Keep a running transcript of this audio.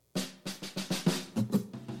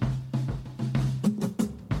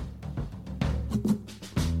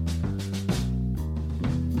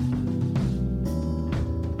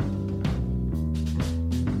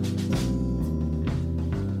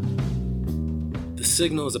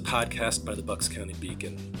Signal is a podcast by the Bucks County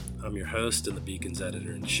Beacon. I'm your host and the Beacon's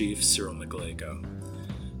editor-in-chief, Cyril McGlago.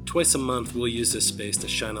 Twice a month, we'll use this space to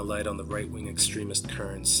shine a light on the right-wing extremist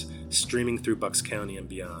currents streaming through Bucks County and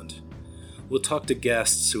beyond. We'll talk to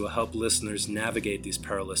guests who will help listeners navigate these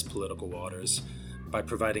perilous political waters by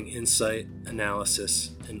providing insight,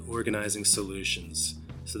 analysis, and organizing solutions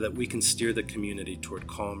so that we can steer the community toward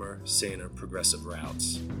calmer, saner, progressive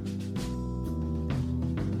routes.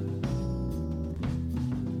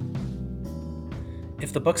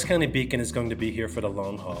 If the Bucks County Beacon is going to be here for the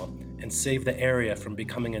long haul and save the area from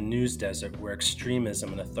becoming a news desert where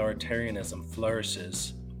extremism and authoritarianism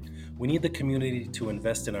flourishes, we need the community to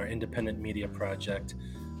invest in our independent media project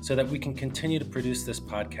so that we can continue to produce this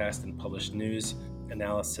podcast and publish news,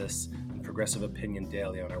 analysis, and progressive opinion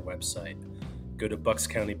daily on our website. Go to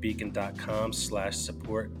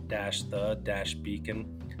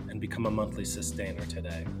buckscountybeacon.com/support-the-beacon and become a monthly sustainer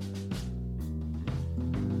today.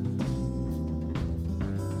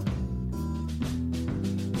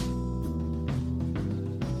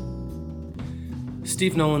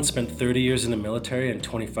 Steve Nolan spent 30 years in the military and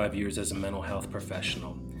 25 years as a mental health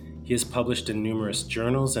professional. He has published in numerous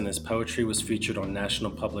journals, and his poetry was featured on National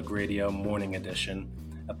Public Radio Morning Edition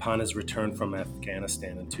upon his return from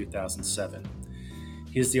Afghanistan in 2007.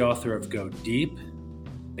 He is the author of Go Deep,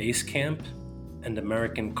 Base Camp, and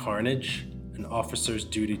American Carnage, An Officer's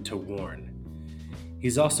Duty to Warn.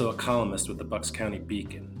 He's also a columnist with the Bucks County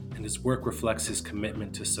Beacon, and his work reflects his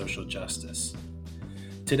commitment to social justice.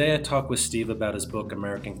 Today I talk with Steve about his book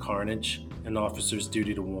American Carnage, An Officer's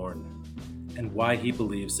Duty to Warn, and why he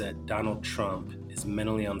believes that Donald Trump is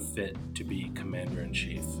mentally unfit to be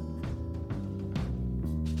Commander-in-Chief.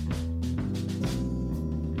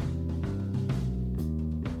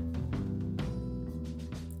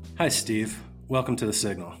 Hi, Steve. Welcome to The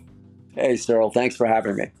Signal. Hey, Cyril. Thanks for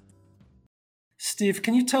having me. Steve,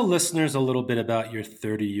 can you tell listeners a little bit about your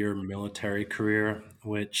 30-year military career,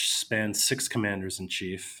 which spans 6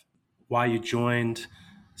 commanders-in-chief, why you joined,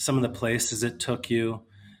 some of the places it took you,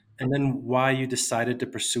 and then why you decided to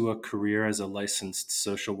pursue a career as a licensed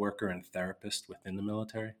social worker and therapist within the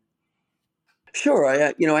military? Sure. I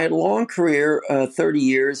had a long career, 30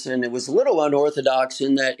 years, and it was a little unorthodox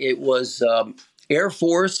in that it was Air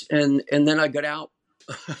Force, and then I got out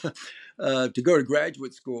to go to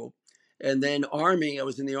graduate school. And then Army, I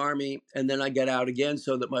was in the Army, and then I got out again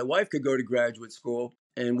so that my wife could go to graduate school.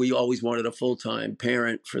 And we always wanted a full-time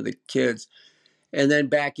parent for the kids. And then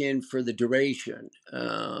back in for the duration.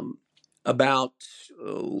 About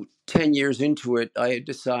 10 years into it, I had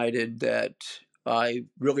decided that I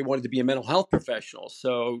really wanted to be a mental health professional.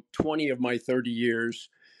 So 20 of my 30 years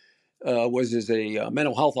was as a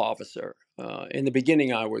mental health officer. In the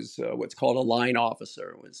beginning, I was what's called a line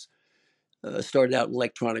officer. Started out in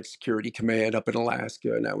Electronic Security Command up in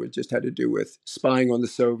Alaska, and that just had to do with spying on the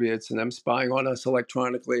Soviets and them spying on us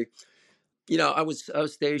electronically. I was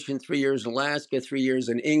stationed 3 years in Alaska, 3 years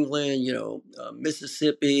in England,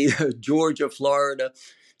 Mississippi, Georgia, Florida,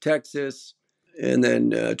 Texas, and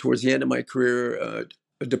then towards the end of my career,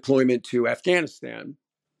 a deployment to Afghanistan.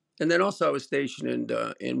 And then also I was stationed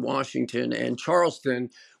in Washington and Charleston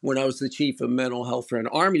when I was the chief of mental health for an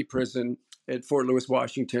Army prison at Fort Lewis,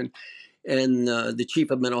 Washington, and the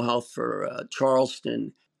chief of mental health for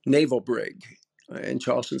Charleston Naval Brig in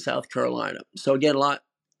Charleston, South Carolina. So again,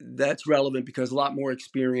 that's relevant because a lot more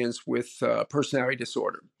experience with personality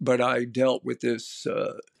disorder. But I dealt with this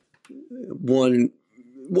it's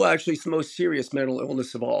the most serious mental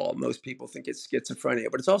illness of all. Most people think it's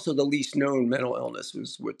schizophrenia, but it's also the least known mental illness,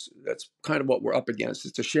 that's kind of what we're up against.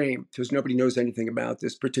 It's a shame because nobody knows anything about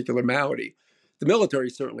this particular malady. The military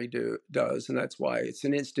certainly does, and that's why it's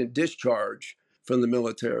an instant discharge from the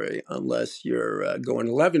military unless you're going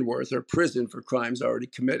to Leavenworth or prison for crimes already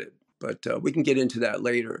committed. But we can get into that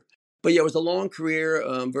later. But yeah, it was a long career.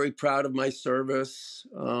 I'm very proud of my service.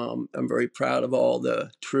 I'm very proud of all the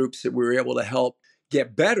troops that we were able to help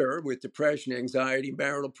get better with depression, anxiety,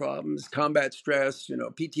 marital problems, combat stress,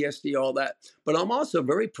 PTSD, all that. But I'm also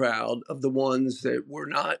very proud of the ones that were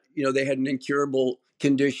not, they had an incurable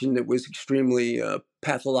condition that was extremely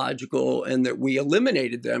pathological, and that we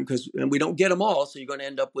eliminated them and we don't get them all. So you're going to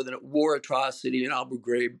end up with a war atrocity, an Abu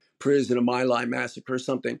Ghraib prison, a My Lai massacre or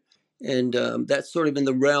something. And that's sort of in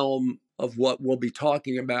the realm of what we'll be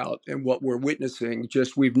talking about and what we're witnessing.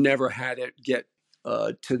 Just we've never had it get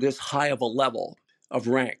to this high of a level of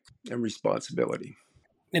rank and responsibility.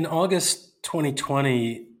 In August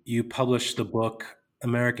 2020, you published the book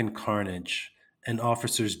American Carnage, An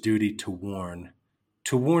Officer's Duty to Warn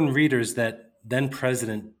readers that then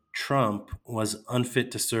President Trump was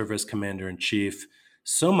unfit to serve as Commander-in-Chief,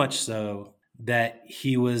 so much so that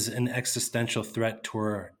he was an existential threat to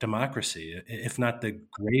our democracy, if not the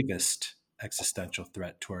gravest existential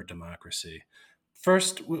threat to our democracy.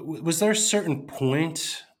 First, was there a certain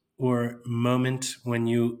point or moment when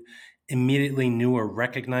you immediately knew or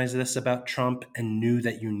recognized this about Trump and knew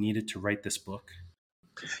that you needed to write this book?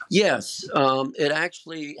 Yes, it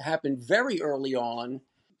actually happened very early on.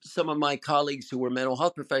 Some of my colleagues who were mental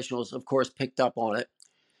health professionals, of course, picked up on it.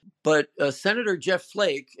 But Senator Jeff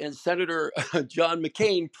Flake and Senator John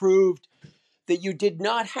McCain proved that you did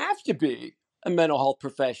not have to be a mental health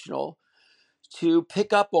professional to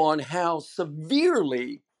pick up on how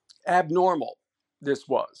severely abnormal this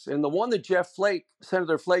was. And the one that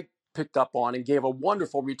Senator Flake, picked up on and gave a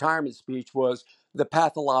wonderful retirement speech was the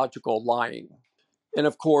pathological lying. And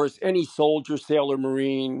of course, any soldier, sailor,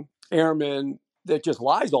 Marine, airman that just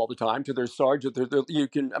lies all the time to their sergeant, you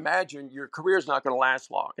can imagine your career is not going to last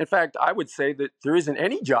long. In fact, I would say that there isn't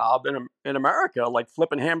any job in America, like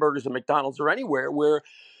flipping hamburgers at McDonald's or anywhere, where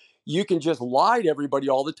you can just lie to everybody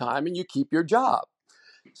all the time and you keep your job.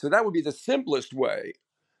 So that would be the simplest way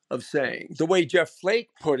of saying. The way Jeff Flake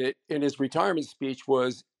put it in his retirement speech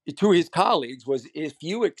was to his colleagues was, if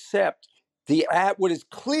you accept what is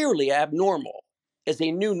clearly abnormal as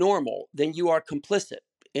a new normal, then you are complicit.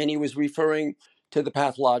 And he was referring to the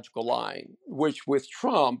pathological lying, which with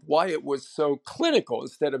Trump, why it was so clinical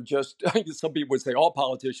instead of just, some people would say all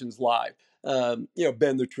politicians lie,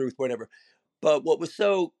 bend the truth, whatever. But what was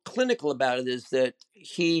so clinical about it is that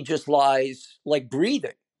he just lies like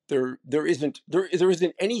breathing. There isn't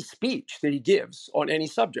any speech that he gives on any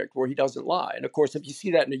subject where he doesn't lie. And of course, if you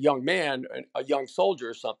see that in a young man, a young soldier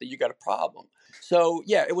or something, you got a problem. So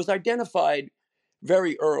yeah, it was identified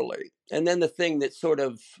very early. And then the thing that sort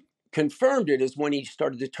of confirmed it is when he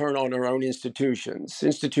started to turn on our own institutions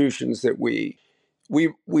that we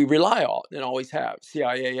rely on and always have: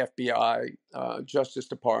 CIA, FBI, Justice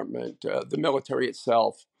Department, the military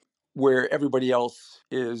itself, where everybody else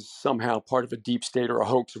is somehow part of a deep state or a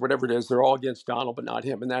hoax or whatever it is. They're all against Donald, but not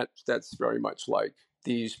him. And that's very much like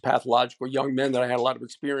these pathological young men that I had a lot of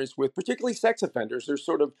experience with, particularly sex offenders. They're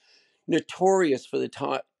sort of notorious for the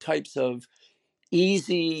types of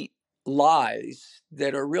easy lies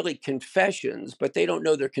that are really confessions, but they don't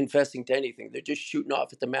know they're confessing to anything. They're just shooting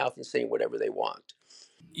off at the mouth and saying whatever they want.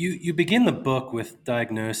 You begin the book with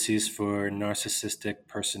diagnoses for narcissistic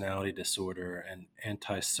personality disorder and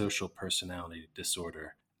antisocial personality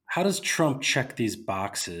disorder. How does Trump check these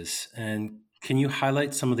boxes? And can you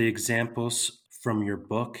highlight some of the examples from your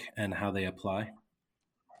book and how they apply?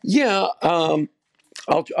 Yeah,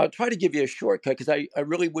 I'll try to give you a shortcut because I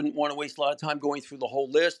really wouldn't want to waste a lot of time going through the whole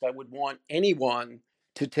list. I would want anyone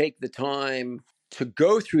to take the time to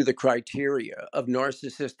go through the criteria of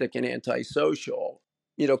narcissistic and antisocial.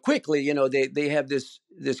 Quickly, they have this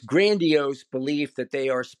grandiose belief that they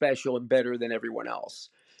are special and better than everyone else.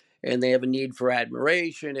 And they have a need for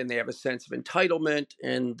admiration and they have a sense of entitlement.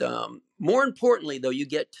 And more importantly, though,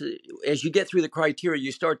 as you get through the criteria,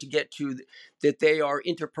 you start to get to that they are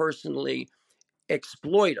interpersonally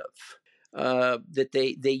exploitive, that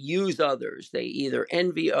they use others. They either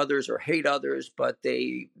envy others or hate others, but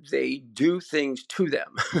they do things to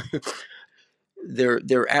them.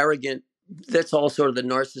 They're arrogant. That's all sort of the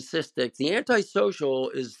narcissistic. The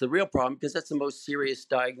antisocial is the real problem because that's the most serious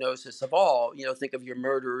diagnosis of all. Think of your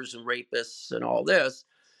murderers and rapists and all this.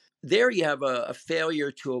 There you have a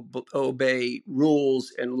failure to obey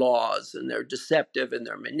rules and laws, and they're deceptive and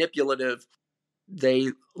they're manipulative.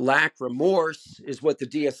 They lack remorse, is what the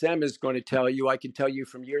DSM is going to tell you. I can tell you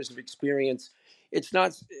from years of experience,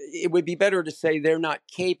 it would be better to say they're not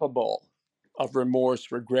capable of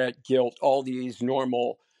remorse, regret, guilt, all these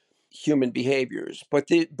normal human behaviors. But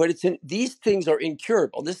these things are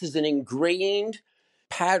incurable. This is an ingrained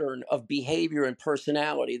pattern of behavior and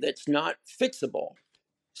personality that's not fixable.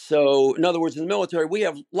 So, in other words, in the military, we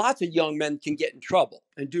have lots of young men can get in trouble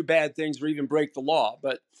and do bad things or even break the law.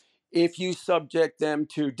 But if you subject them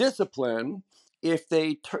to discipline, if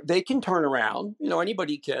they can turn around,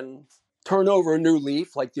 anybody can turn over a new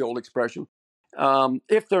leaf, like the old expression.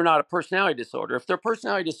 If they're not a personality disorder, if they're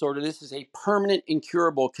personality disorder, this is a permanent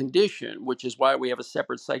incurable condition, which is why we have a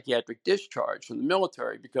separate psychiatric discharge from the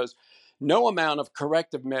military, because no amount of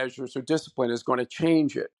corrective measures or discipline is going to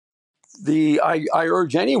change it. I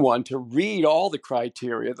urge anyone to read all the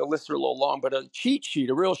criteria. The lists are a little long, but a cheat sheet,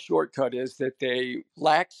 a real shortcut, is that they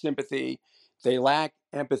lack sympathy, they lack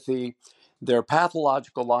empathy, they're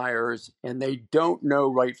pathological liars, and they don't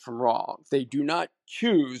know right from wrong. They do not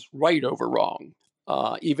choose right over wrong,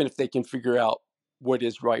 even if they can figure out what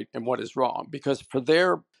is right and what is wrong, because for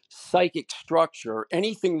their psychic structure,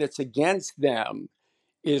 anything that's against them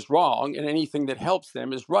is wrong and anything that helps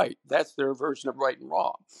them is right. That's their version of right and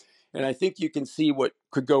wrong. And I think you can see what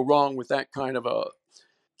could go wrong with that kind of a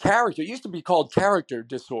character. It used to be called character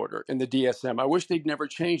disorder in the DSM. I wish they'd never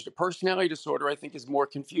changed it. Personality disorder, I think, is more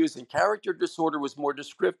confusing. Character disorder was more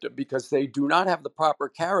descriptive because they do not have the proper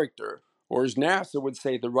character, or as NASA would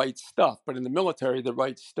say, the right stuff, but in the military, the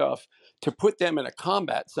right stuff to put them in a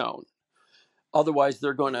combat zone. Otherwise,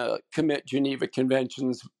 they're going to commit Geneva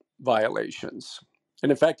Conventions violations.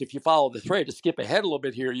 And in fact, if you follow the thread, to skip ahead a little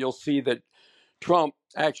bit here, you'll see that Trump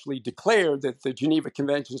actually declared that the Geneva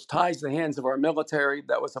Conventions ties the hands of our military.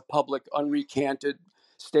 That was a public, unrecanted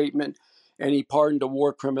statement. And he pardoned a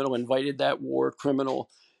war criminal, invited that war criminal,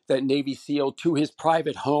 that Navy SEAL, to his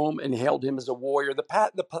private home and hailed him as a warrior.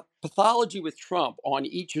 The pathology with Trump on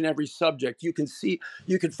each and every subject, you can see,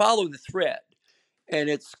 you can follow the thread. And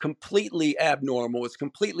it's completely abnormal. It's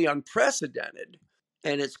completely unprecedented.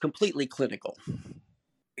 And it's completely clinical.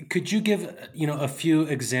 Could you give a few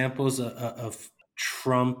examples of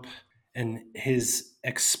Trump and his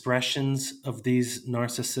expressions of these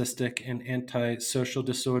narcissistic and antisocial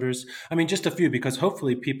disorders? I mean, just a few, because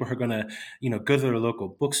hopefully people are going to go to their local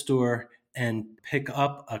bookstore and pick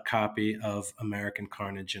up a copy of American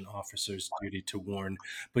Carnage and Officer's Duty to Warn.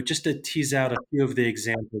 But just to tease out a few of the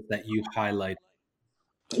examples that you highlight.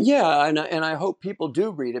 Yeah, and I hope people do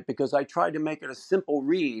read it because I tried to make it a simple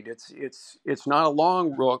read. It's not a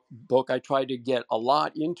long book. I tried to get a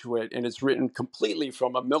lot into it, and it's written completely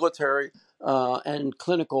from a military and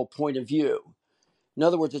clinical point of view. In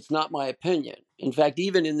other words, it's not my opinion. In fact,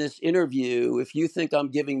 even in this interview, if you think I'm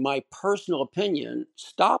giving my personal opinion,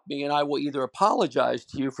 stop me and I will either apologize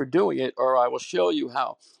to you for doing it or I will show you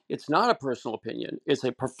how it's not a personal opinion. It's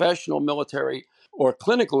a professional military or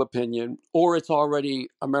clinical opinion, or it's already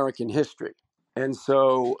American history. And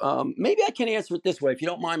so maybe I can answer it this way, if you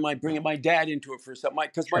don't mind my bringing my dad into it for a second,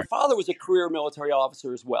 because my father was a career military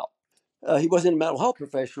officer as well. He wasn't a mental health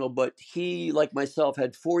professional, but he, like myself,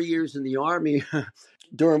 had 4 years in the Army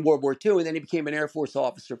during World War II, and then he became an Air Force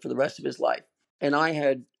officer for the rest of his life. And I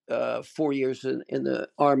had 4 years in the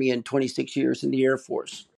Army and 26 years in the Air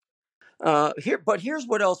Force. But here's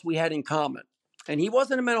what else we had in common. And he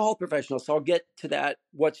wasn't a mental health professional, so I'll get to that,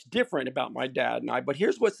 what's different about my dad and I. But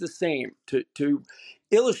here's what's the same to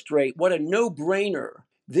illustrate what a no-brainer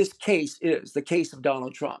this case is, the case of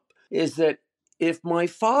Donald Trump, is that if my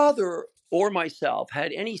father or myself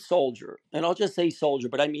had any soldier, and I'll just say soldier,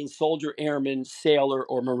 but I mean soldier, airman, sailor,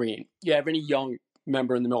 or Marine, you have any young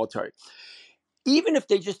member in the military, even if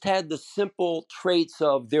they just had the simple traits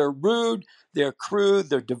of they're rude, they're crude,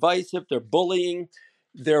 they're divisive, they're bullying,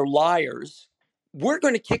 they're liars, we're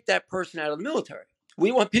going to kick that person out of the military.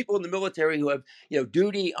 We want people in the military who have,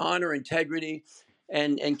 duty, honor, integrity,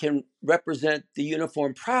 and can represent the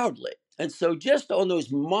uniform proudly. And so just on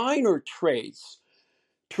those minor traits,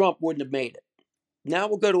 Trump wouldn't have made it. Now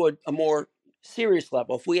we'll go to a more serious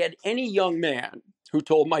level. If we had any young man who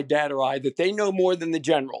told my dad or I that they know more than the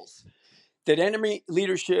generals, that enemy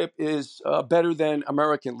leadership is better than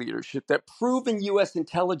American leadership, that proven U.S.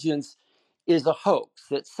 intelligence is a hoax,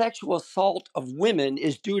 that sexual assault of women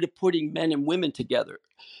is due to putting men and women together,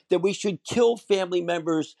 that we should kill family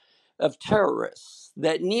members of terrorists,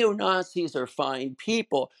 that neo-Nazis are fine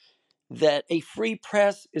people, that a free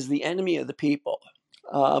press is the enemy of the people,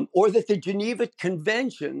 or that the Geneva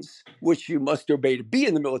Conventions, which you must obey to be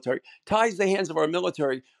in the military, ties the hands of our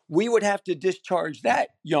military, we would have to discharge that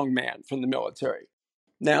young man from the military.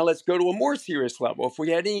 Now let's go to a more serious level. If we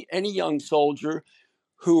had any young soldier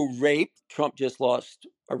who raped, Trump just lost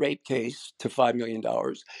a rape case to $5 million.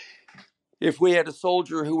 If we had a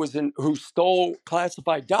soldier who stole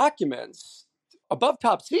classified documents, above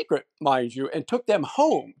top secret, mind you, and took them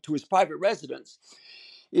home to his private residence,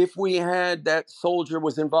 if we had that soldier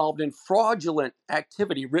was involved in fraudulent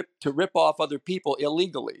activity to rip off other people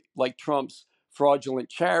illegally, like Trump's fraudulent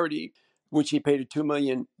charity, which he paid a $2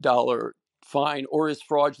 million fine, or his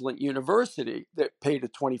fraudulent university that paid a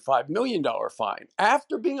 $25 million fine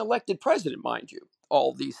after being elected president, mind you,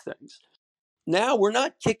 all these things. Now we're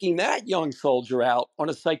not kicking that young soldier out on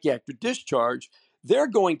a psychiatric discharge. They're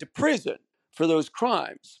going to prison for those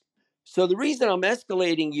crimes. So the reason I'm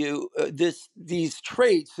escalating you these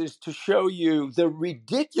traits is to show you the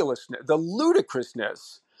ridiculousness, the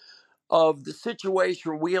ludicrousness of the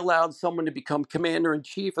situation where we allowed someone to become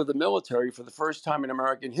commander-in-chief of the military for the first time in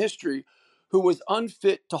American history, who was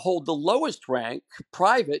unfit to hold the lowest rank,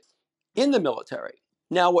 private, in the military.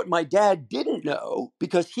 Now, what my dad didn't know,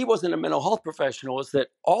 because he wasn't a mental health professional, is that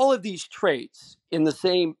all of these traits in the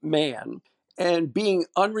same man, and being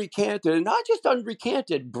unrecanted, and not just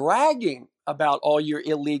unrecanted, bragging about all your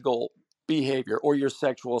illegal behavior or your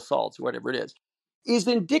sexual assaults, whatever it is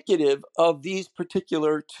indicative of these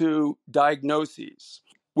particular two diagnoses,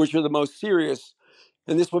 which are the most serious.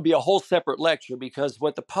 And this would be a whole separate lecture, because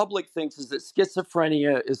what the public thinks is that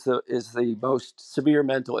schizophrenia is the most severe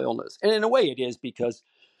mental illness. And in a way it is, because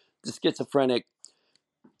the schizophrenic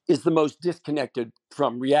is the most disconnected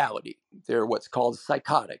from reality. They're what's called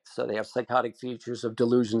psychotic. So they have psychotic features of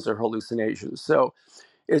delusions or hallucinations. So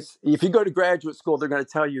if you go to graduate school, they're going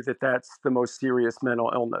to tell you that that's the most serious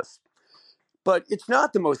mental illness. But it's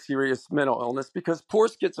not the most serious mental illness, because poor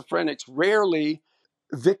schizophrenics rarely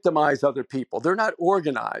victimize other people. They're not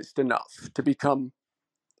organized enough to become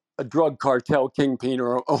a drug cartel kingpin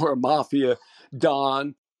or a mafia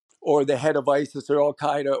don or the head of ISIS or Al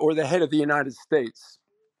Qaeda or the head of the United States,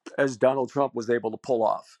 as Donald Trump was able to pull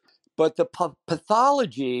off. But the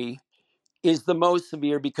pathology is the most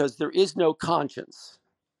severe because there is no conscience.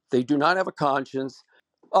 They do not have a conscience,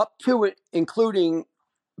 up to it, including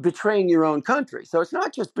betraying your own country. So it's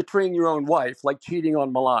not just betraying your own wife, like cheating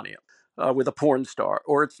on Melania with a porn star,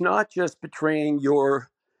 or it's not just betraying your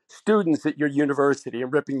students at your university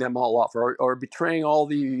and ripping them all off, or betraying all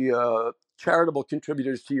the charitable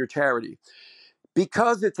contributors to your charity.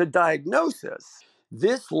 Because it's a diagnosis,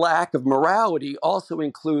 this lack of morality also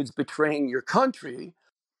includes betraying your country,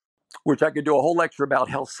 which I could do a whole lecture about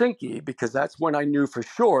Helsinki, because that's when I knew for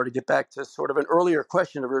sure, to get back to sort of an earlier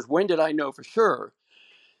question of yours, when did I know for sure,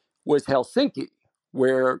 was Helsinki,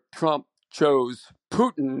 where Trump chose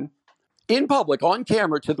Putin in public, on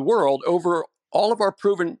camera, to the world over all of our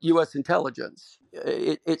proven U.S. intelligence.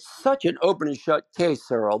 It's such an open and shut case,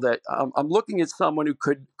 Cyril, that I'm looking at someone who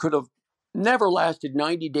could have never lasted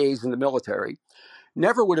 90 days in the military,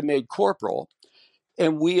 never would have made corporal,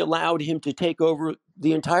 and we allowed him to take over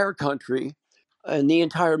the entire country and the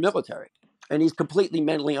entire military. And he's completely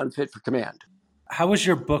mentally unfit for command. How was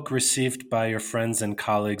your book received by your friends and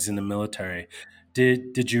colleagues in the military?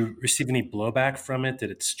 Did you receive any blowback from it?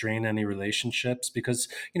 Did it strain any relationships? Because,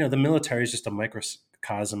 the military is just a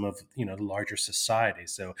microcosm of, the larger society.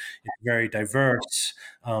 So it's very diverse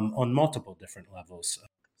on multiple different levels.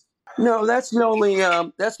 No, that's the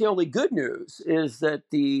only good news, is that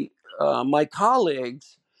the my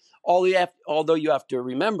colleagues, although you have to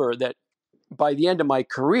remember that by the end of my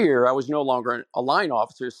career, I was no longer a line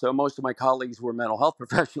officer, so most of my colleagues were mental health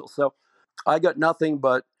professionals. So I got nothing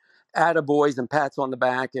but attaboys and pats on the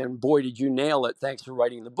back, and boy, did you nail it! Thanks for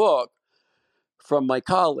writing the book, from my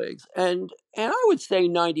colleagues, and I would say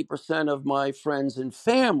 90% of my friends and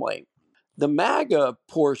family. The MAGA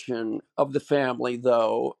portion of the family,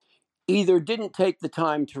 though, either didn't take the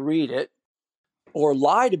time to read it, or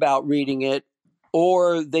lied about reading it,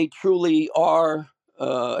 or they truly are,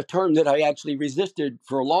 a term that I actually resisted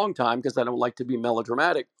for a long time because I don't like to be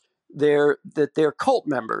melodramatic. They're cult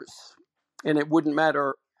members, and it wouldn't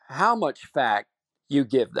matter how much fact you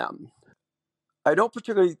give them. I don't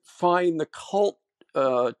particularly find the cult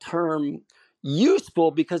term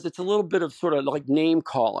useful, because it's a little bit of sort of like name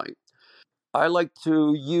calling. I like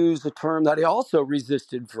to use a term that I also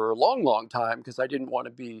resisted for a long, long time, because I didn't want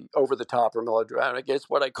to be over the top or melodramatic. It's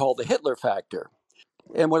what I call the Hitler factor.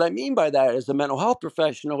 And what I mean by that, as a mental health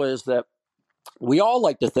professional, is that we all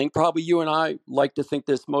like to think, probably you and I like to think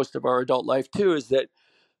this most of our adult life too, is that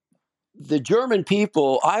the German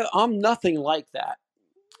people, I'm nothing like that.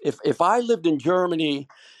 If I lived in Germany,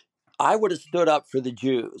 I would have stood up for the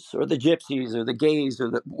Jews or the gypsies or the gays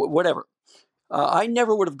or the whatever. I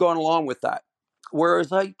never would have gone along with that.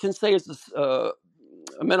 Whereas I can say, as a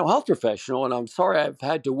mental health professional, and I'm sorry I've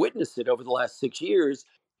had to witness it over the last 6 years,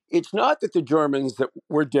 it's not that the Germans that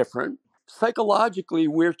we're different. Psychologically,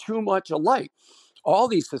 we're too much alike, all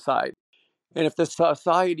these societies. And if the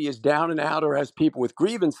society is down and out or has people with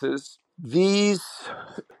grievances, these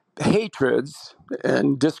hatreds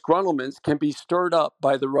and disgruntlements can be stirred up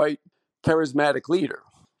by the right charismatic leader.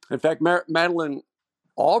 In fact, Madeleine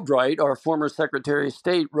Albright, our former Secretary of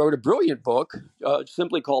State, wrote a brilliant book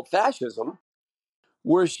simply called Fascism,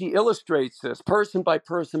 where she illustrates this person by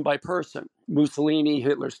person by person. Mussolini,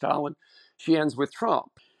 Hitler, Stalin. She ends with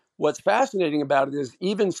Trump. What's fascinating about it is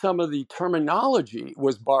even some of the terminology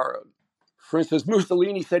was borrowed. For instance,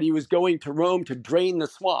 Mussolini said he was going to Rome to drain the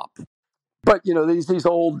swamp. But, these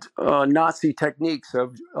old Nazi techniques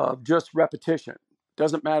of just repetition.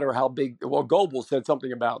 Doesn't matter how big. Well, Goebbels said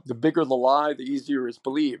something about the bigger the lie, the easier it's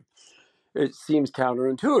believed. It seems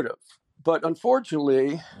counterintuitive. But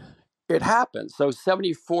unfortunately, it happens. So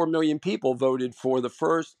 74 million people voted for the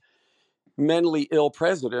first mentally ill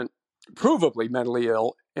president, provably mentally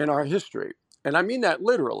ill, in our history. And I mean that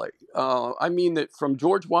literally. I mean that from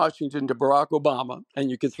George Washington to Barack Obama, and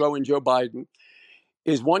you could throw in Joe Biden,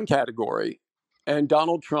 is one category and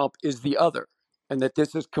Donald Trump is the other, and that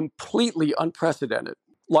this is completely unprecedented,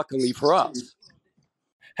 luckily for us.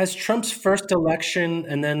 Has Trump's first election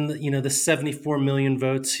and then, the 74 million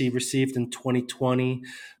votes he received in 2020,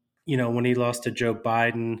 when he lost to Joe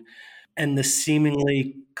Biden, and the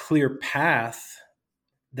seemingly clear path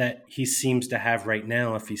that he seems to have right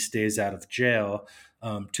now if he stays out of jail,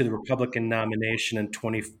 to the Republican nomination in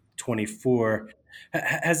 2024,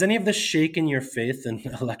 has any of this shaken your faith in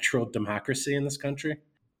electoral democracy in this country?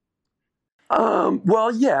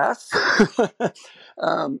 Well, yes,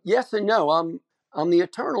 yes and no. I'm the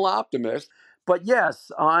eternal optimist, but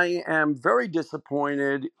yes, I am very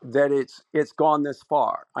disappointed that it's gone this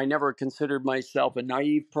far. I never considered myself a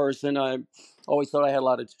naive person. I always thought I had a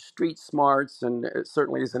lot of street smarts, and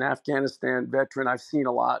certainly as an Afghanistan veteran, I've seen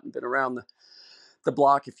a lot and been around the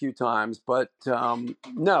block a few times. But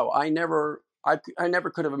no, I never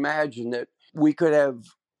could have imagined that we could have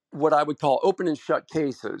what I would call open and shut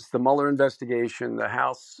cases. The Mueller investigation, the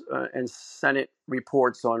House and Senate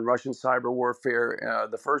reports on Russian cyber warfare,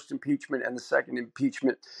 the first impeachment and the second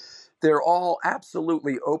impeachment. They're all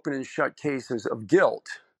absolutely open and shut cases of guilt.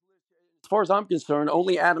 As far as I'm concerned,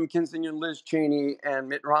 only Adam Kinzinger, Liz Cheney, and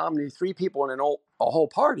Mitt Romney, three people in a whole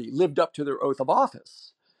party, lived up to their oath of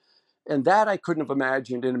office. And that I couldn't have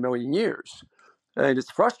imagined in a million years. And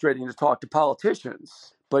it's frustrating to talk to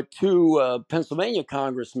politicians, but two Pennsylvania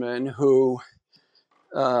congressmen who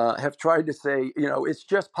have tried to say, it's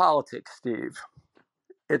just politics, Steve.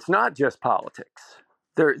 It's not just politics.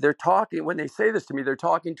 They're talking, when they say this to me, they're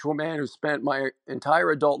talking to a man who spent my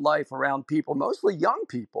entire adult life around people, mostly young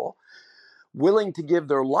people, willing to give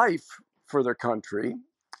their life for their country.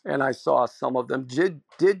 And I saw some of them did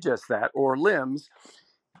just that, or limbs.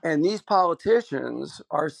 And these politicians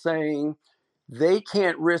are saying they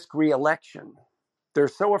can't risk re-election. They're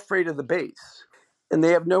so afraid of the base. And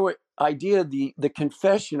they have no idea the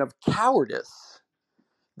confession of cowardice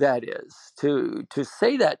that is, to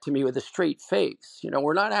say that to me with a straight face.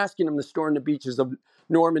 We're not asking them to storm the beaches of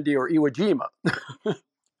Normandy or Iwo Jima.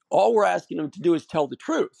 All we're asking them to do is tell the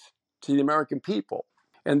truth to the American people.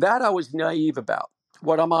 And that I was naive about.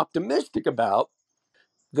 What I'm optimistic about,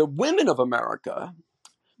 the women of America,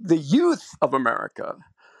 the youth of America,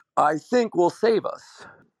 I think will save us.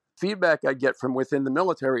 Feedback I get from within the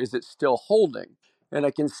military is it's still holding. And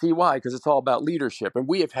I can see why, because it's all about leadership. And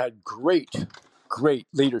we have had great, great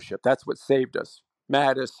leadership. That's what saved us.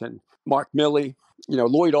 Mattis and Mark Milley,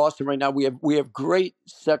 Lloyd Austin. Right now, we have great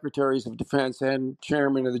secretaries of defense and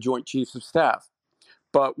chairman of the Joint Chiefs of Staff.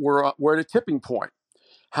 But we're at a tipping point.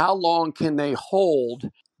 How long can they hold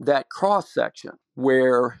that cross section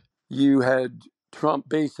where you had Trump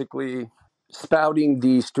basically spouting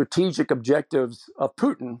the strategic objectives of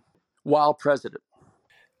Putin while president?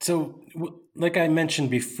 So, like I mentioned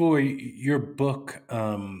before, your book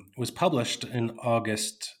was published in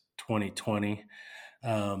August 2020.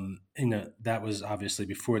 That was obviously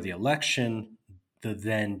before the election, the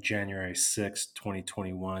then January 6th,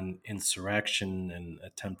 2021 insurrection and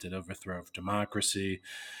attempted overthrow of democracy.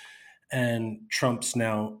 And Trump's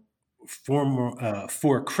now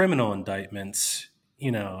four criminal indictments,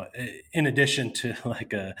 in addition to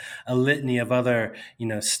like a litany of other,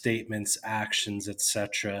 statements, actions,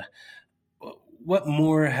 etc. What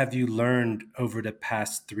more have you learned over the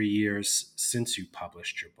past 3 years since you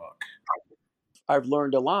published your book? I've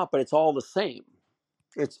learned a lot, but it's all the same.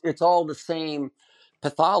 It's all the same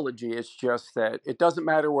pathology. It's just that it doesn't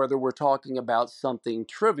matter whether we're talking about something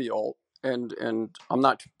trivial, and I'm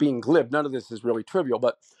not being glib. None of this is really trivial,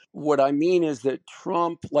 but what I mean is that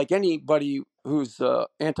Trump, like anybody who's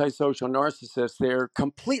antisocial narcissist, they're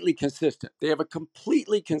completely consistent. They have a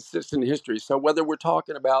completely consistent history. So whether we're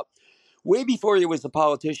talking about way before he was a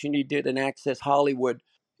politician, he did an Access Hollywood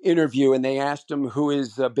interview, and they asked him who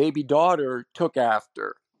his baby daughter took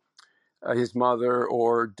after, his mother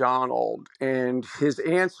or Donald. And his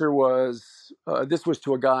answer was, this was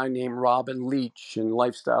to a guy named Robin Leach in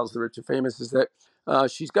Lifestyles, the Rich and Famous, is that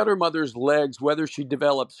she's got her mother's legs. Whether she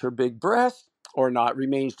develops her big breast or not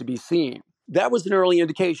remains to be seen. That was an early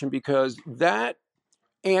indication, because that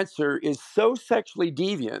answer is so sexually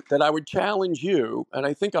deviant that I would challenge you, and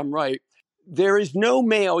I think I'm right. There is no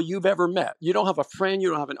male you've ever met. You don't have a friend, you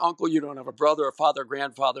don't have an uncle, you don't have a brother, a father, a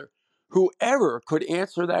grandfather, whoever could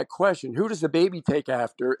answer that question, who does the baby take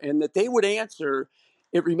after? And that they would answer,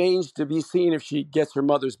 it remains to be seen if she gets her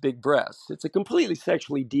mother's big breasts. It's a completely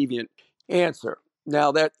sexually deviant answer.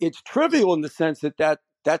 Now, that it's trivial in the sense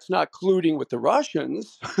that's not colluding with the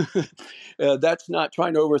Russians. That's not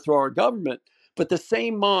trying to overthrow our government. But the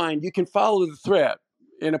same mind, you can follow the thread.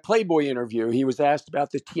 In a Playboy interview, he was asked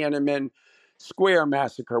about the Tiananmen Square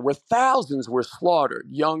massacre, where thousands were slaughtered,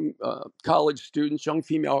 young college students, young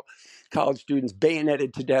female college students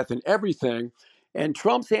bayoneted to death and everything. And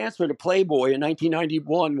Trump's answer to Playboy in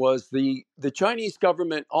 1991 was the Chinese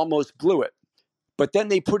government almost blew it, but then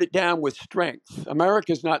they put it down with strength.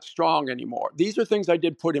 America's not strong anymore. These are things I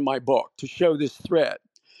did put in my book to show this thread.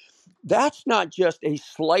 That's not just a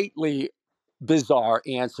slightly bizarre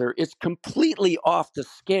answer. It's completely off the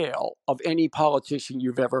scale of any politician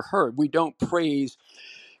you've ever heard. We don't praise,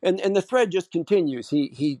 and the thread just continues.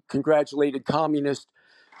 He congratulated communist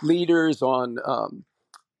leaders on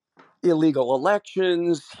illegal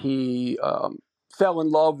elections. He fell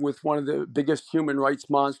in love with one of the biggest human rights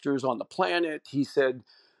monsters on the planet. He said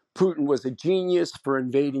Putin was a genius for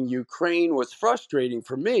invading Ukraine. What's frustrating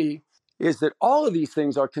for me is that all of these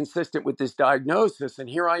things are consistent with this diagnosis. And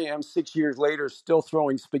here I am 6 years later, still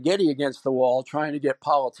throwing spaghetti against the wall, trying to get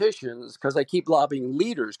politicians, because I keep lobbying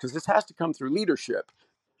leaders, because this has to come through leadership.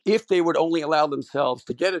 If they would only allow themselves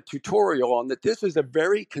to get a tutorial on that this is a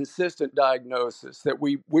very consistent diagnosis that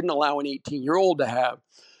we wouldn't allow an 18-year-old to have.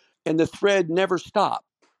 And the thread never stopped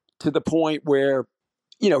to the point where,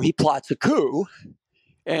 he plots a coup.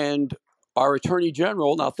 And our attorney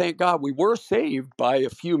general, now thank God we were saved by a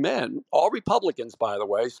few men, all Republicans, by the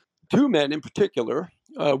way, two men in particular,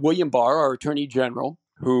 William Barr, our attorney general,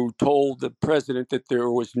 who told the president that there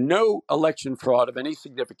was no election fraud of any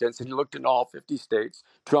significance, and he looked in all 50 states.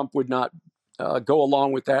 Trump would not go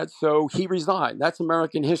along with that, so he resigned. That's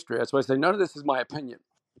American history. That's why I say none of this is my opinion.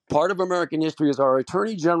 Part of American history is our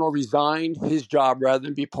attorney general resigned his job rather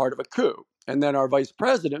than be part of a coup. And then our vice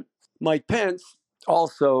president, Mike Pence,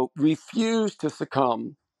 also refused to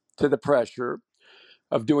succumb to the pressure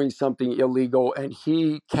of doing something illegal, and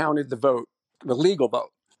he counted the vote, the legal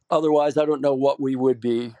vote. Otherwise, I don't know what we would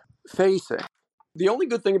be facing. The only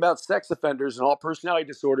good thing about sex offenders and all personality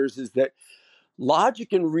disorders is that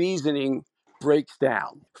logic and reasoning breaks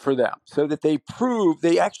down for them so that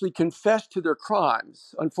they actually confess to their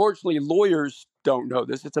crimes. Unfortunately, lawyers don't know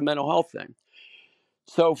this. It's a mental health thing.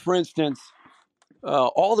 So, for instance,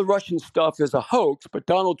 all the Russian stuff is a hoax, but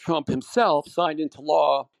Donald Trump himself signed into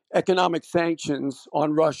law economic sanctions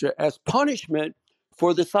on Russia as punishment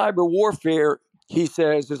for the cyber warfare he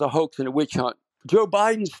says is a hoax and a witch hunt. Joe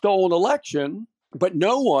Biden stole an election, but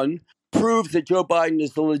no one proves that Joe Biden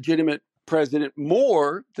is the legitimate president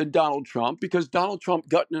more than Donald Trump, because Donald Trump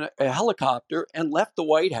got in a helicopter and left the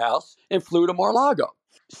White House and flew to Mar-a-Lago.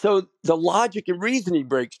 So the logic and reasoning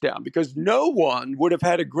breaks down, because no one would have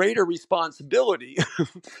had a greater responsibility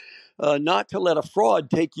not to let a fraud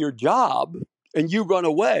take your job and you run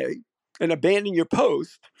away and abandon your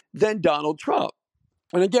post than Donald Trump.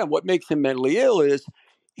 And again, what makes him mentally ill is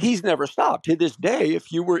he's never stopped. To this day,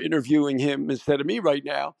 if you were interviewing him instead of me right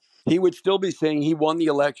now, he would still be saying he won the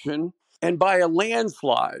election, and by a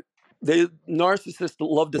landslide. The narcissists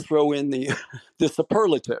love to throw in the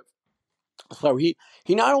superlative. So he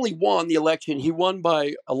not only won the election, he won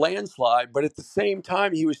by a landslide, but at the same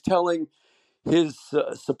time he was telling his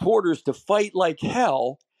supporters to fight like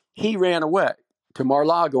hell. He ran away to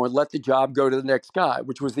Mar-a-Lago and let the job go to the next guy,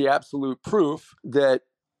 which was the absolute proof that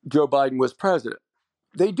Joe Biden was president.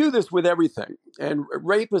 They do this with everything. And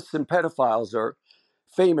rapists and pedophiles are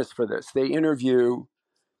famous for this. They interview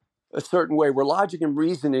a certain way where logic and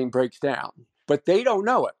reasoning breaks down, but they don't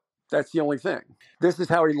know it. That's the only thing. This is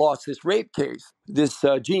how he lost this rape case. This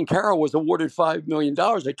Jean Carroll was awarded $5 million.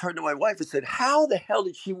 I turned to my wife and said, how the hell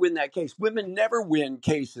did she win that case? Women never win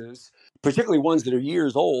cases, particularly ones that are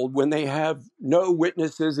years old, when they have no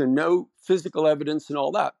witnesses and no physical evidence and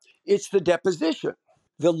all that. It's the deposition.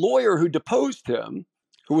 The lawyer who deposed him,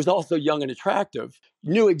 who was also young and attractive,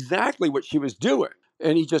 knew exactly what she was doing.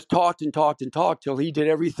 And he just talked and talked and talked till he did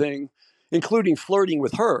everything, including flirting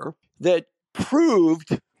with her, that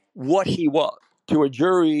proved what he was to a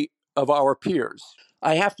jury of our peers.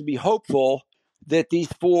 I have to be hopeful that these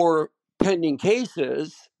 4 pending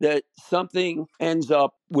cases, that something ends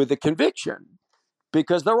up with a conviction,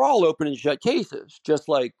 because they're all open and shut cases, just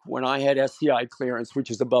like when I had SCI clearance,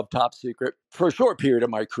 which is above top secret, for a short period of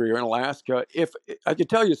my career in Alaska. If I could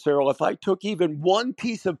tell you, Cyril, if I took even one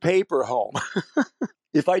piece of paper home,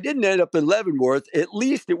 if I didn't end up in Leavenworth, at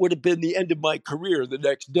least it would have been the end of my career the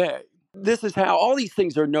next day. This is how all these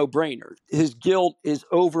things are no-brainers. His guilt is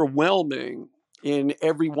overwhelming in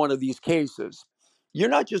every one of these cases. You're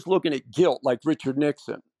not just looking at guilt like Richard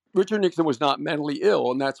Nixon. Richard Nixon was not mentally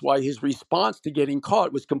ill, and that's why his response to getting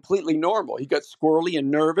caught was completely normal. He got squirrely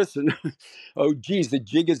and nervous, and oh, geez, the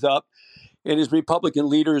jig is up. And his Republican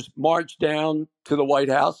leaders marched down to the White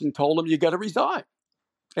House and told him, you got to resign.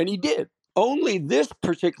 And he did. Only this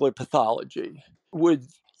particular pathology would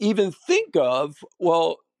even think of,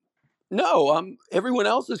 well, no, everyone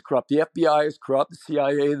else is corrupt. The FBI is corrupt, the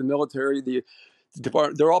CIA, the military, the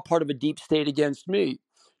department, they're all part of a deep state against me.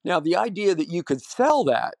 Now, the idea that you could sell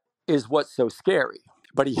that is what's so scary.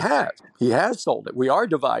 But he has sold it. We are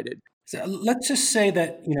divided. So let's just say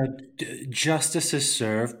that justice is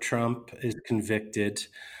served. Trump is convicted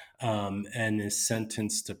and is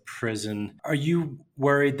sentenced to prison. Are you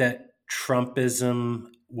worried that Trumpism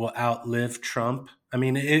will outlive Trump? I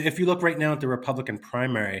mean, if you look right now at the Republican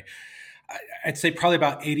primary, I'd say probably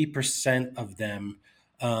about 80% of them,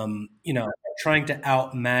 are trying to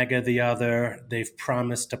out MAGA the other. They've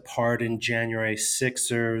promised to pardon January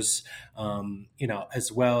Sixers,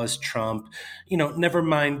 as well as Trump. Never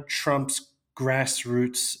mind Trump's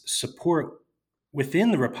grassroots support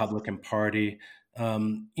within the Republican Party,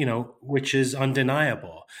 which is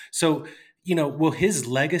undeniable. So, will his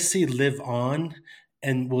legacy live on?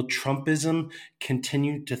 And will Trumpism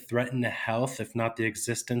continue to threaten the health, if not the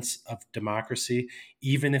existence, of democracy,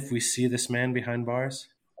 even if we see this man behind bars?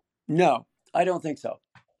 No, I don't think so.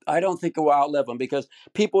 I don't think it will outlive him, because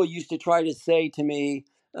people used to try to say to me,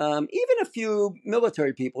 even a few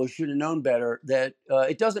military people who should have known better, that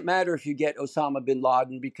it doesn't matter if you get Osama bin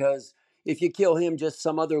Laden, because if you kill him, just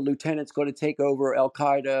some other lieutenant's going to take over Al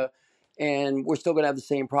Qaeda, and we're still going to have the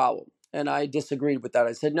same problem. And I disagreed with that.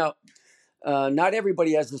 I said, no, not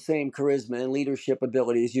everybody has the same charisma and leadership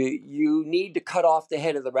abilities. You need to cut off the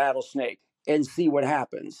head of the rattlesnake and see what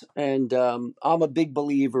happens. And I'm a big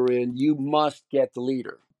believer in, you must get the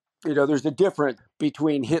leader. There's a difference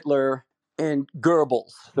between Hitler and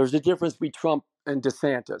Goebbels. There's a difference between Trump and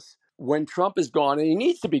DeSantis. When Trump is gone, and he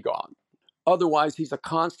needs to be gone, otherwise he's a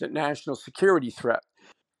constant national security threat.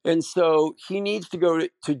 And so he needs to go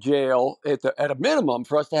to jail at a minimum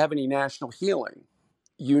for us to have any national healing.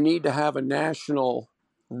 You need to have a national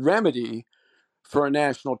remedy for a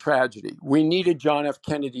national tragedy. We needed John F.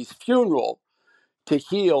 Kennedy's funeral to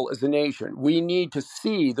heal as a nation. We need to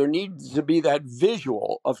see, there needs to be that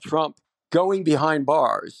visual of Trump going behind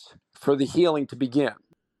bars for the healing to begin.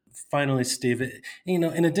 Finally, Steve, in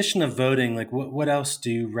addition to voting, like what else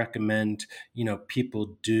do you recommend,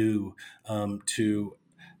 people do to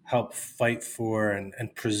help fight for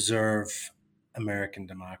and preserve American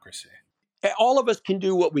democracy? All of us can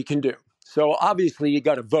do what we can do. So obviously you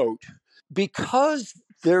got to vote, because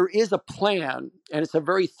there is a plan, and it's a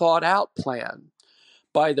very thought out plan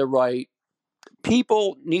by the right.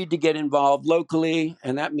 People need to get involved locally,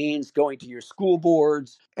 and that means going to your school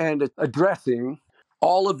boards and addressing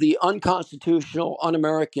all of the unconstitutional,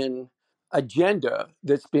 un-American agenda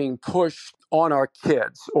that's being pushed on our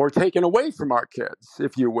kids, or taken away from our kids,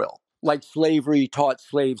 if you will, like slavery taught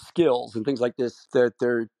slave skills and things like this that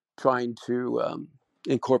they're trying to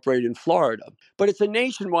incorporate in Florida. But it's a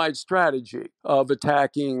nationwide strategy of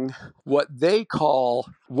attacking what they call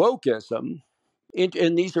wokeism.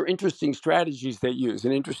 And these are interesting strategies they use,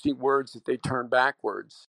 and interesting words that they turn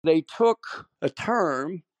backwards. They took a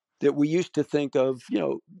term that we used to think of,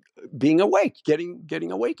 being awake,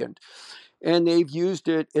 getting awakened, and they've used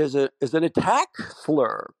it as an attack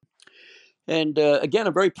slur. And again,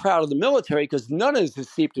 I'm very proud of the military, because none of this is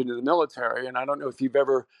seeped into the military. And I don't know if you've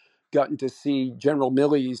ever gotten to see General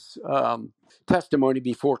Milley's testimony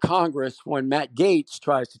before Congress when Matt Gaetz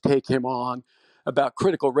tries to take him on about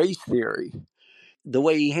critical race theory. The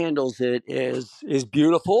way he handles it is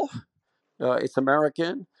beautiful. It's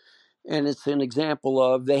American, and it's an example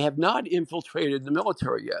of, they have not infiltrated the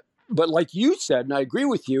military yet. But like you said, and I agree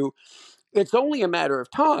with you, it's only a matter of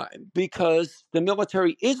time, because the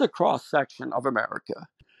military is a cross-section of America.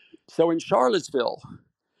 So in Charlottesville,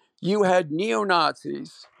 you had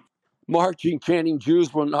neo-Nazis marching, chanting,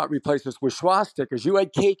 "Jews will not replace us," with swastikas. You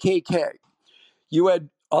had KKK. You had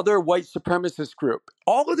other white supremacist group.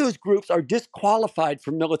 All of those groups are disqualified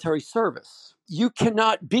from military service. You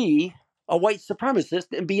cannot be a white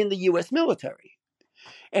supremacist and be in the U.S. military.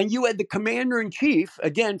 And you had the commander-in-chief,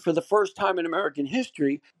 again, for the first time in American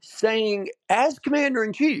history, saying, as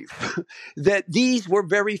commander-in-chief, that these were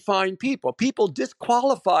very fine people. People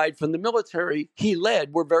disqualified from the military he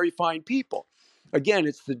led were very fine people. Again,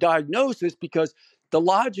 it's the diagnosis, because the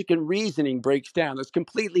logic and reasoning breaks down. It's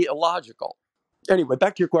completely illogical. Anyway,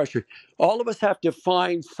 back to your question. All of us have to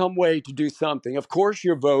find some way to do something. Of course,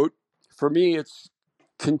 your vote, for me, it's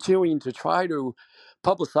continuing to try to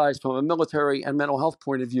publicize from a military and mental health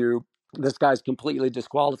point of view. This guy's completely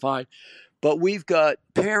disqualified. But we've got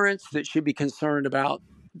parents that should be concerned about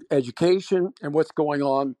education and what's going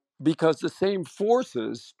on, because the same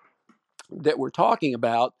forces that we're talking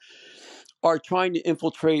about are trying to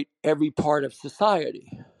infiltrate every part of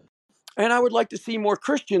society. And I would like to see more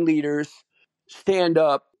Christian leaders stand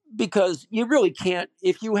up because you really can't,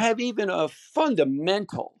 if you have even a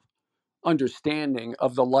fundamental understanding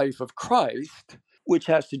of the life of Christ, which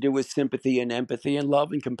has to do with sympathy and empathy and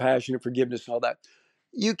love and compassion and forgiveness and all that,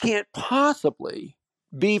 you can't possibly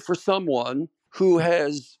be for someone who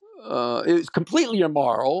is completely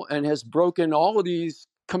immoral and has broken all of these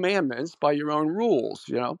commandments by your own rules.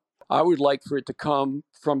 I would like for it to come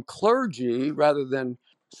from clergy rather than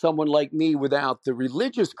someone like me without the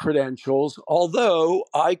religious credentials, although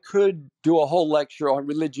I could do a whole lecture on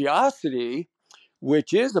religiosity,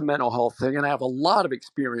 which is a mental health thing, and I have a lot of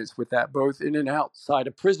experience with that, both in and outside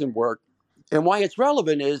of prison work. And why it's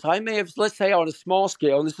relevant is I may have, let's say on a small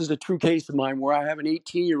scale, and this is a true case of mine, where I have an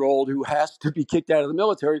 18-year-old who has to be kicked out of the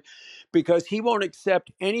military because he won't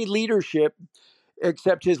accept any leadership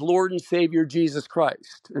except his Lord and Savior, Jesus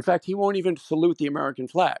Christ. In fact, he won't even salute the American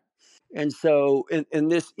flag. And so,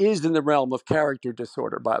 and this is in the realm of character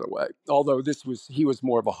disorder, by the way, although he was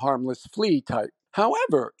more of a harmless flea type.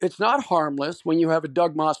 However, it's not harmless when you have a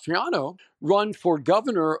Doug Mastriano run for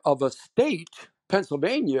governor of a state,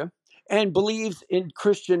 Pennsylvania, and believes in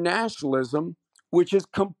Christian nationalism, which is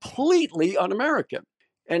completely un-American.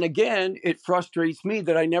 And again, it frustrates me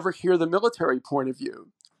that I never hear the military point of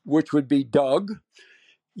view, which would be, Doug,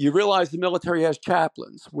 you realize the military has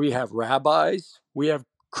chaplains. We have rabbis, we have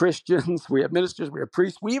Christians, we have ministers, we have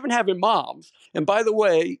priests, we even have imams. And by the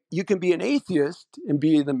way, you can be an atheist and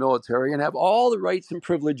be in the military and have all the rights and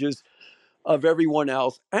privileges of everyone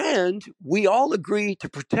else. And we all agree to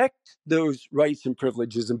protect those rights and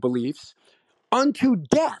privileges and beliefs unto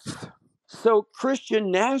death. So Christian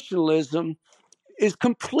nationalism is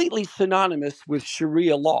completely synonymous with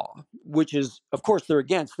Sharia law, which is, of course, they're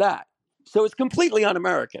against that. So it's completely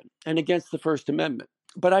un-American and against the First Amendment.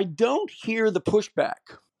 But I don't hear the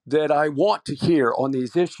pushback that I want to hear on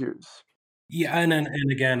these issues. Yeah, and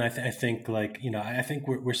again, I think I think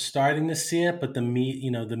we're starting to see it, but the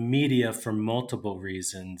media, for multiple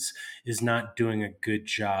reasons, is not doing a good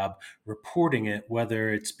job reporting it.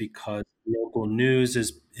 Whether it's because local news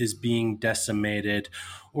is being decimated,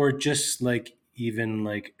 or just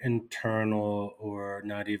even internal or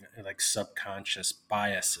not even subconscious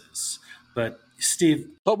biases. But Steve,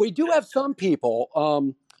 But we do have some people,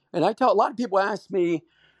 and a lot of people ask me,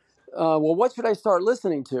 well, what should I start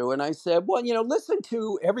listening to? And I said, well, listen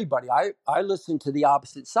to everybody. I listen to the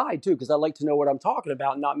opposite side too, because I like to know what I'm talking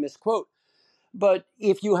about and not misquote. But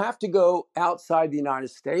if you have to go outside the United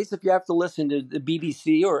States, if you have to listen to the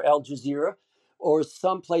BBC or Al Jazeera or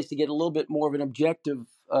someplace to get a little bit more of an objective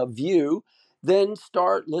view, then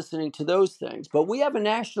start listening to those things. But we have a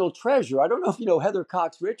national treasure. I don't know if you know Heather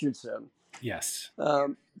Cox Richardson. yes.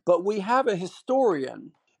 But we have a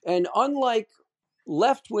historian. And unlike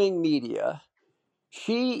left-wing media,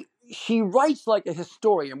 she writes like a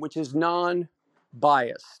historian, which is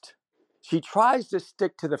non-biased. She tries to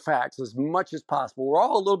stick to the facts as much as possible. We're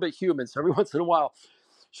all a little bit human, so every once in a while,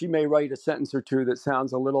 she may write a sentence or two that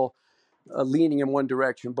sounds a little leaning in one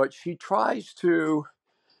direction, but she tries to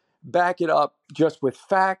back it up just with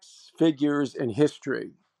facts, figures, and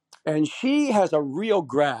history. And she has a real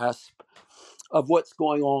grasp of what's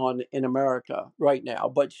going on in America right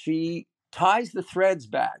now, but she ties the threads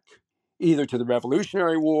back either to the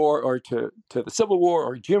Revolutionary War or to the Civil War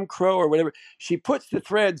or Jim Crow or whatever. She puts the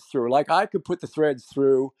threads through, like I could put the threads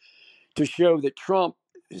through to show that Trump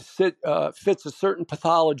fits a certain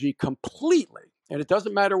pathology completely. And it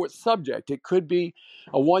doesn't matter what subject. It could be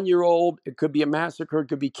a 1-year-old, it could be a massacre, it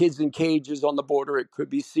could be kids in cages on the border, it could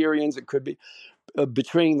be Syrians, it could be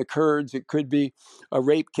betraying the Kurds, it could be a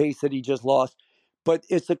rape case that he just lost. But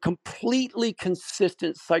it's a completely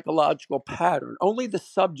consistent psychological pattern. Only the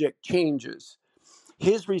subject changes.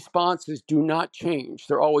 His responses do not change.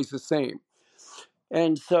 They're always the same.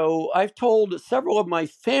 And so I've told several of my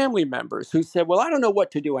family members who said, well, I don't know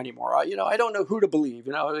what to do anymore. I don't know who to believe.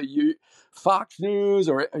 Fox News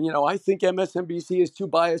or, I think MSNBC is too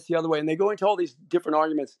biased the other way. And they go into all these different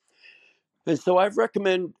arguments. And so I've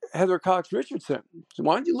recommended Heather Cox Richardson. So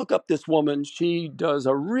why don't you look up this woman? She does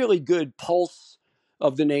a really good pulse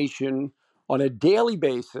of the nation on a daily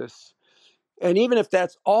basis. And even if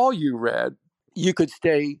that's all you read, you could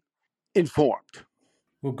stay informed.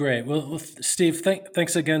 Well, great. Well, Steve,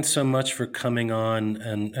 thanks again so much for coming on.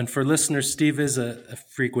 And for listeners, Steve is a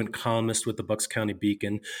frequent columnist with the Bucks County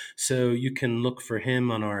Beacon, so you can look for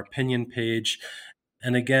him on our opinion page.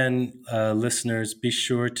 And again, listeners, be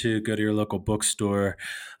sure to go to your local bookstore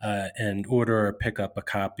and order or pick up a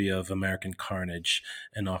copy of American Carnage,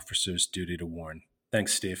 An Officer's Duty to Warn.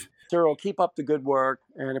 Thanks, Steve. Cyril, keep up the good work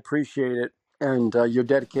and appreciate it. And your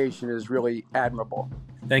dedication is really admirable.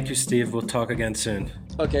 Thank you, Steve. We'll talk again soon.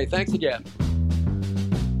 Okay, thanks again.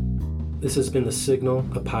 This has been The Signal,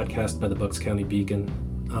 a podcast by the Bucks County Beacon.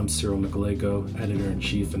 I'm Cyril McGlego,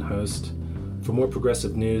 editor-in-chief and host. For more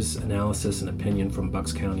progressive news, analysis, and opinion from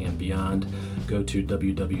Bucks County and beyond, go to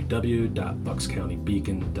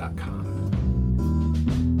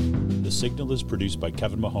www.buckscountybeacon.com. The Signal is produced by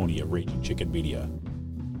Kevin Mahoney of Raging Chicken Media.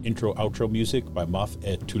 Intro-outro music by Maf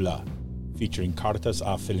et Tula, featuring Cartas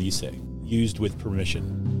a Felice, used with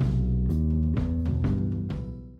permission.